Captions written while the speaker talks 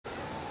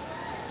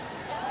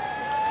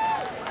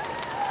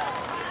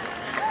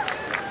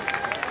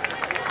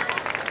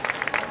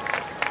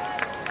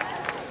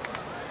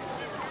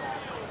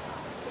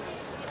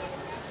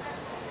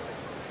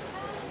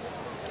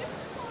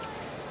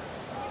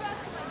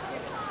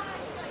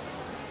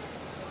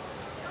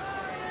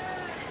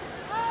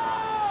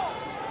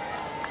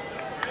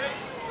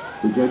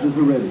The judges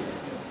are ready.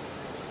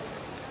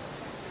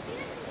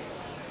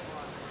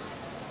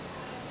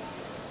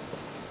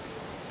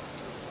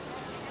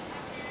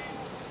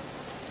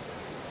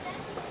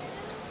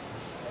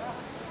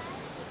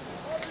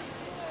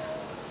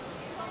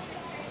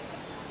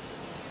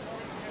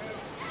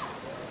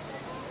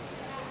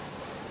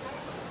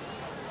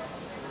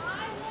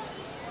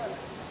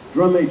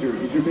 Drum major,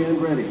 is your band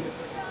ready?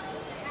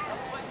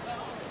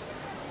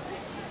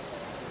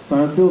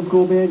 Science Hill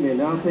School Band may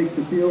now take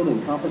the field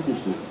in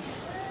competition.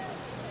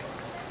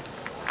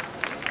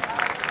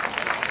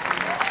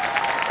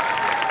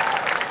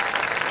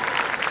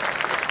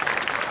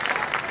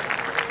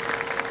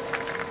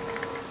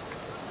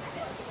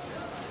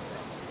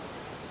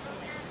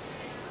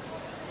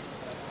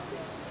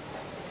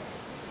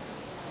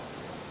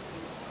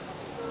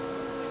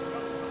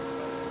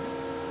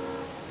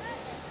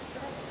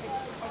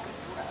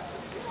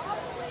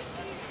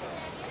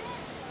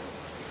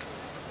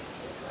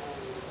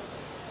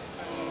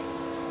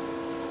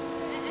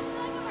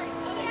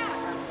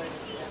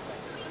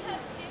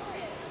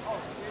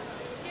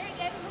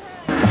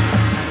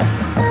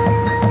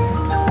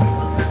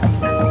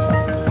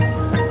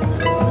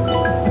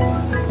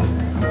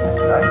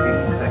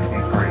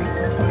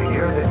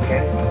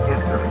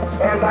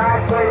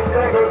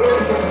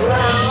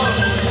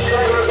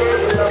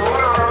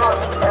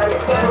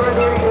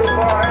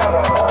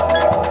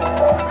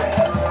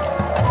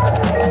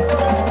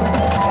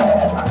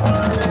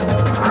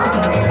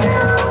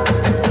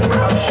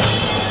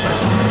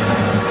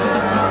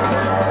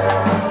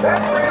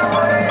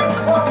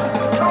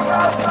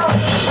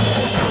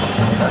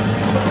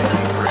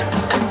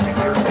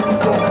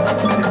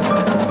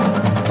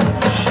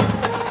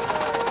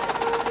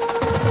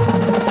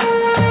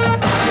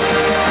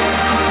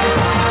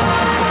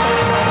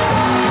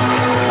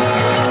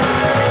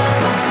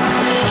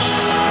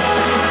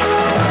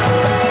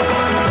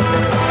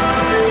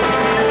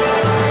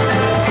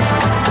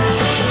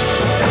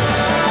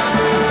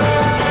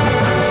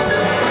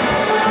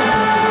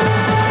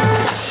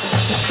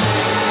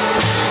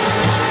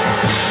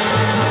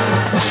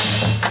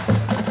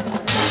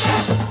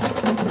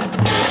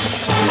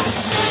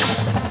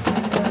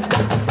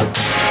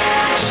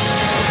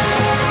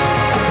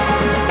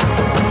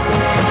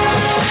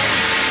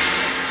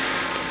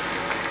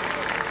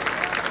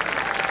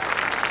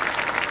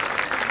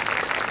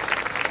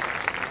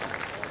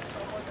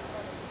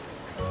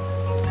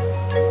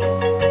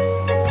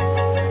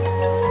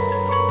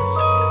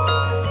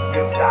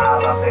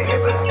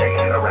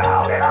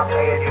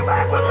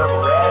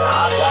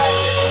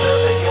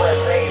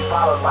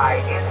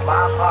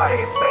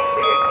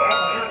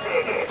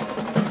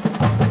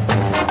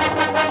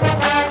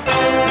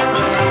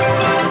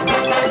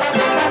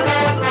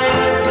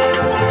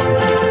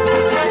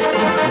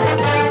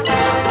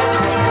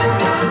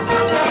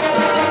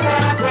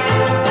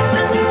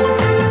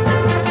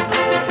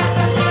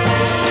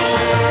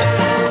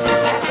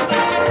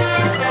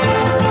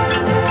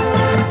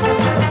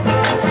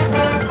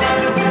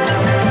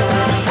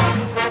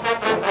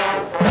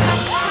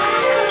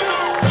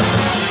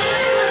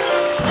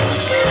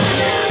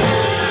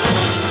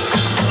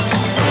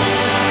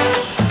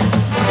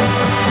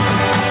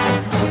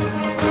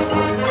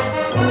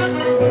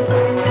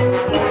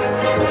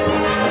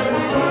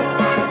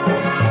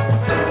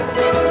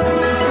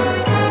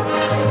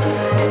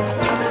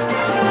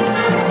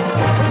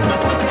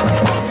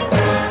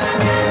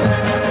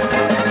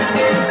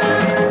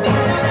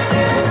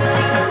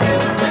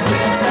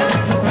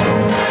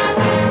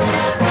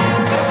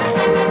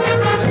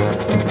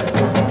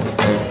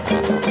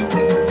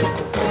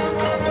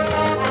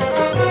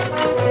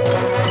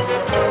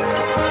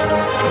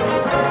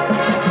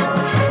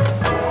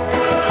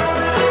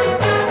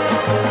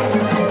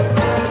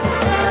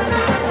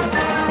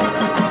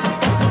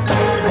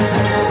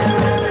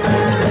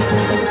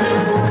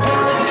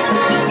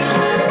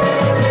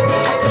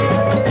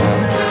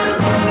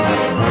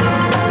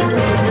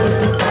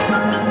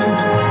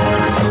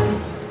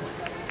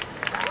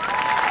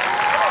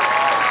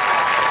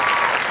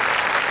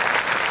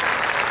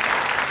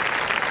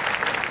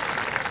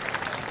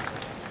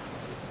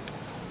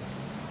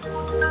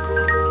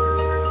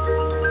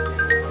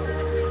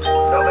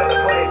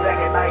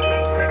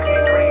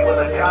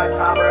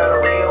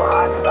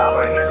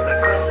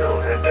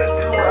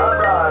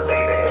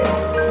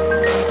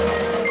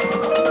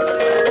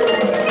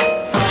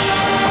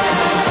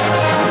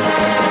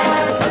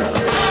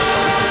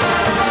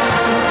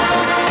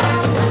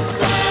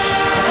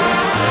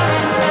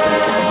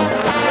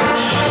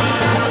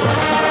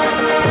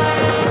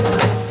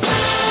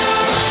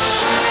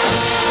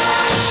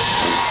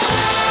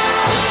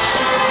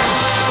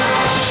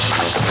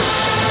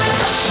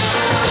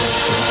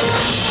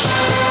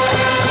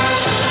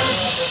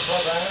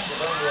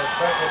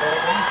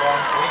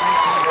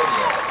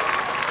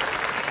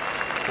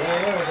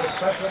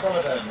 Special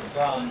bulletin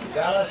from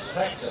Dallas,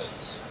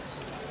 Texas.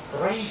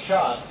 3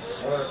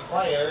 shots were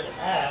fired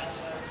at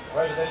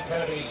President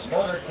Kennedy's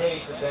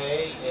motorcade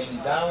today in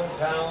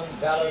downtown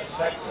Dallas,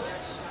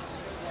 Texas.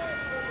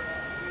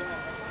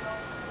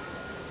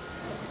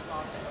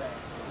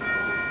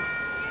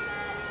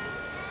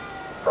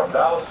 from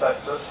Dallas,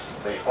 Texas,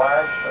 the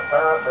flash,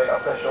 apparently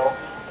official,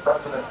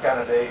 President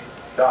Kennedy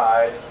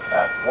died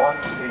at 1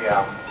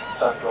 p.m.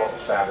 Central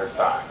Standard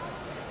Time,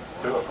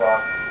 2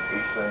 o'clock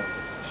Eastern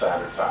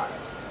Standard Time,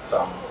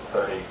 some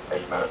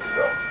 38 minutes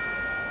ago.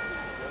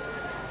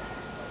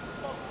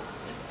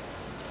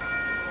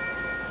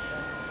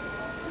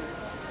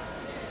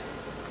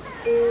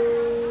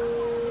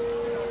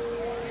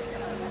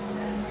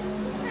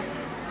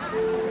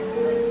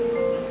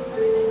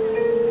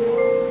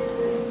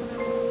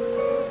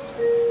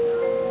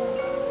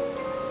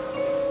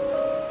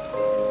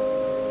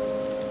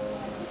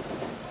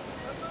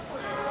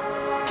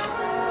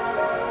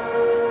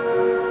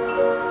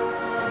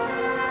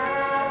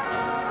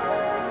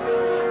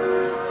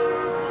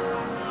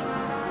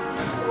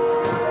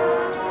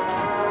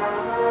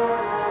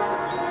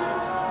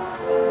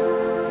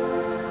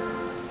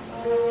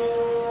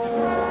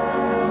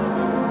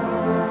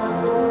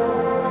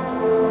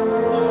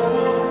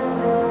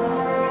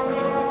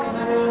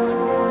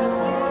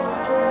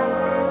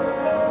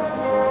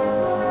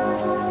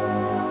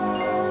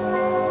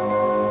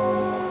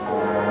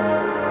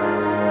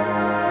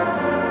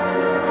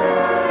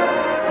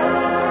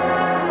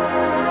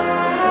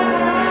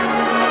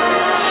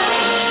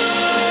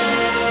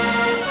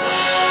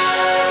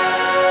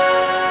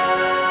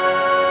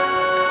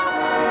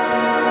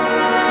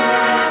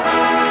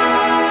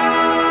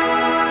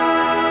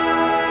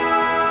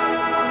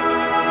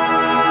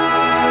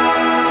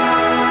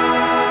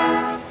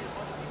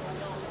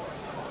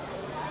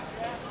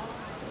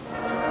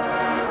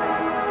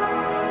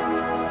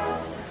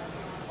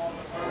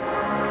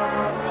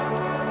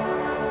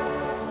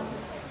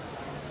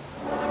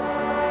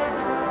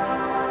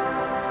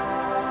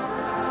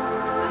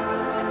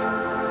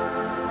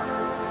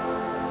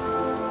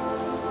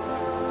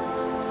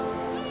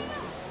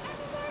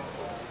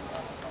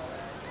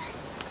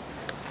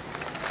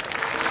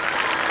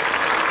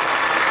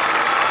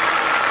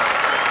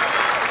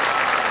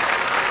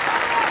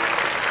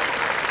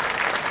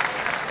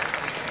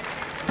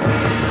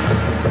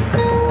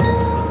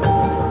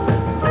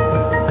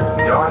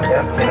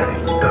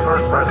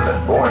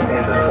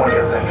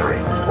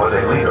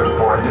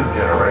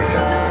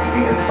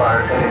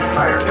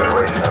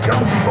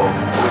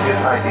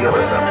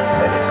 Idealism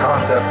and his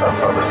concept of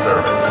public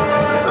service.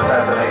 His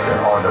assassination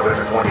on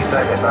November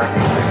 22nd,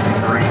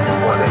 1963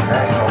 was a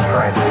national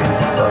tragedy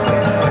of a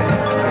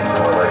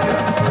coalition.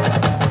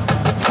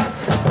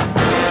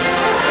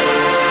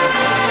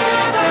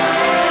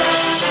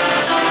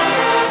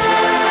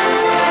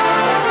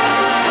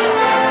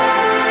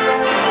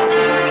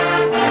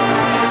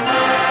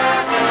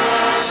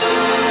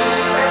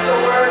 Let the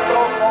word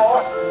go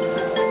forth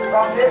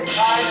from this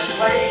time and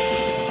place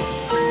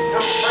to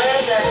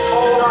spread that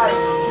full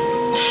light,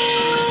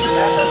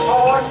 that the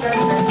torch has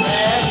been read.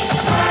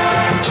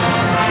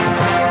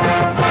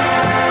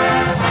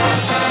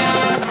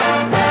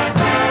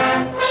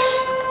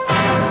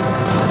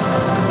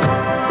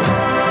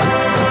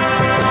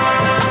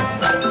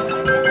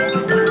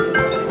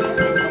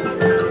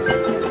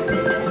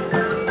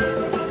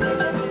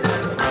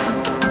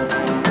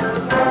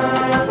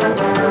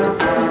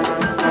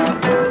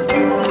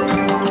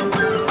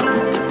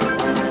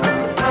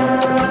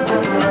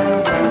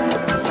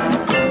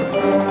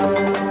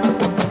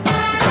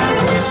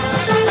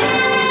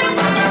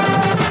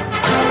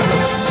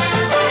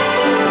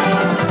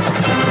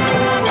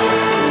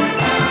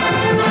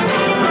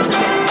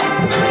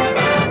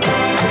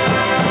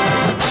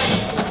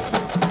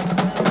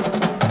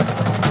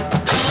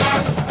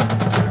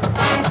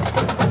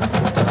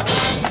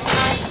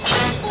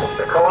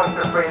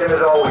 Freedom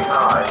is always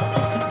high,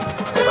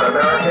 but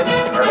Americans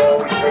have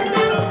always hated it.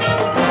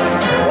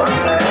 And one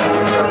man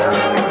will never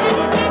be,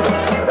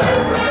 and that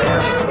is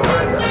the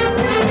man of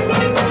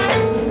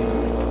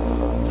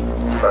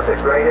But the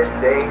greatest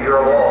danger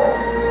of all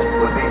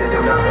would be to do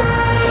nothing.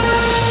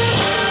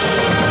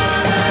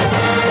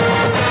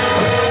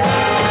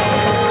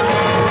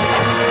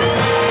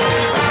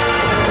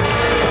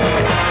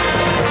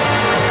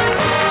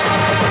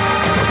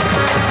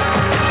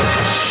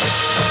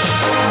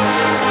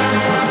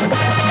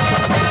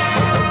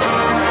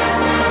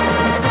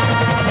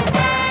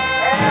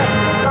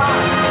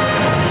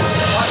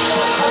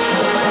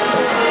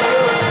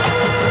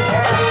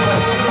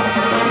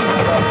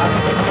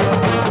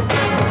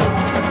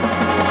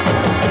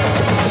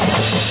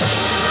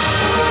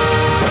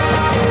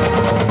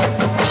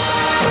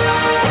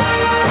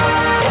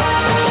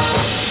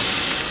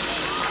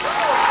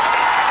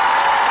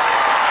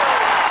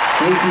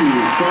 Thank you,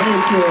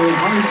 Scienco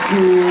High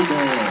School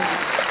Band.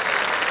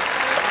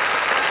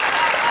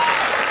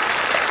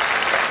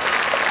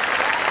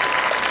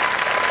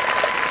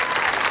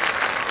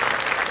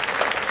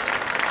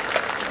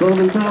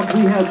 Sullivan Tops,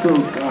 we had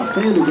some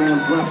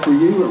fanograms left for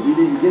you that we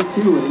didn't get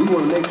to, and we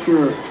want to make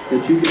sure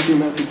that you get your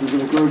messages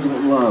of encouragement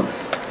and love.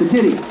 To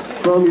Kitty,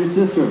 from your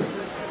sister,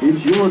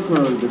 it's your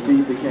turn to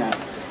feed the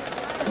cats.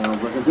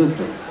 Sounds like a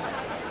sister.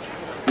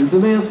 To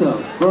Samantha,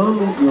 from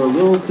your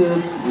little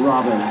sis,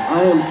 Robin.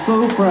 I am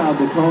so proud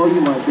to call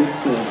you my big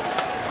sis.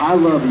 I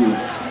love you.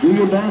 Do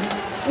your best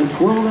and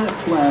twirl that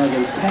flag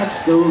and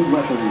catch those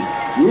weapons.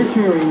 We're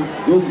cheering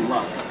good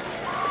luck.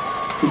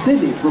 To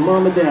Sydney from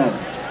Mom and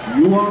Dad,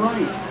 you are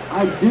right.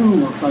 I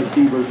do fight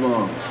Beaver's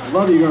mom.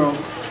 Love you, girl.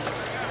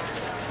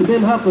 To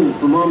Ben Huffman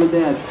from Mom and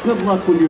Dad, good luck with your